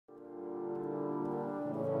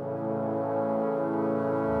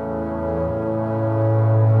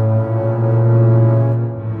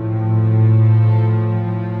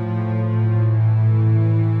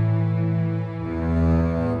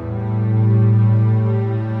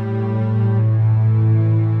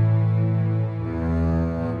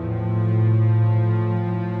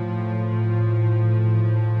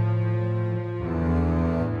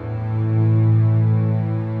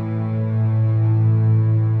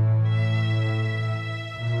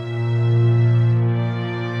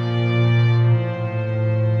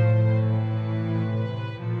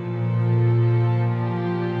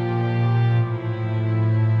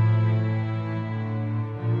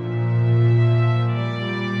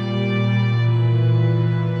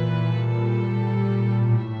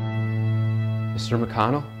Mr.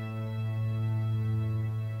 McConnell,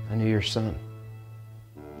 I knew your son.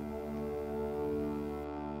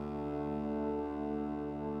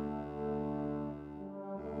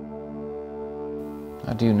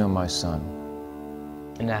 How do you know my son?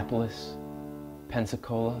 Annapolis,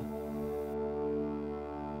 Pensacola.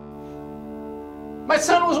 My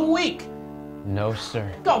son was weak. No,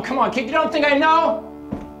 sir. Oh, come on, kid, you don't think I know?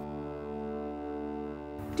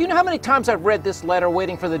 Do you know how many times I've read this letter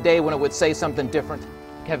waiting for the day when it would say something different?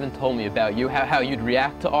 Kevin told me about you, how you'd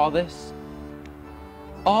react to all this.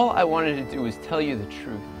 All I wanted to do was tell you the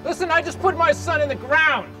truth. Listen, I just put my son in the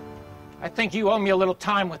ground. I think you owe me a little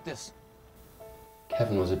time with this.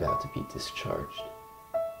 Kevin was about to be discharged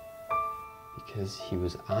because he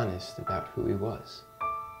was honest about who he was.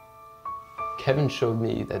 Kevin showed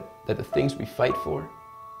me that the things we fight for,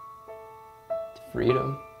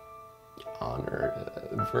 freedom, honor,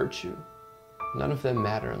 virtue, none of them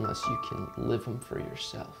matter unless you can live them for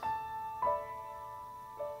yourself.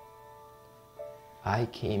 I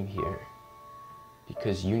came here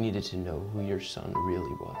because you needed to know who your son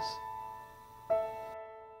really was.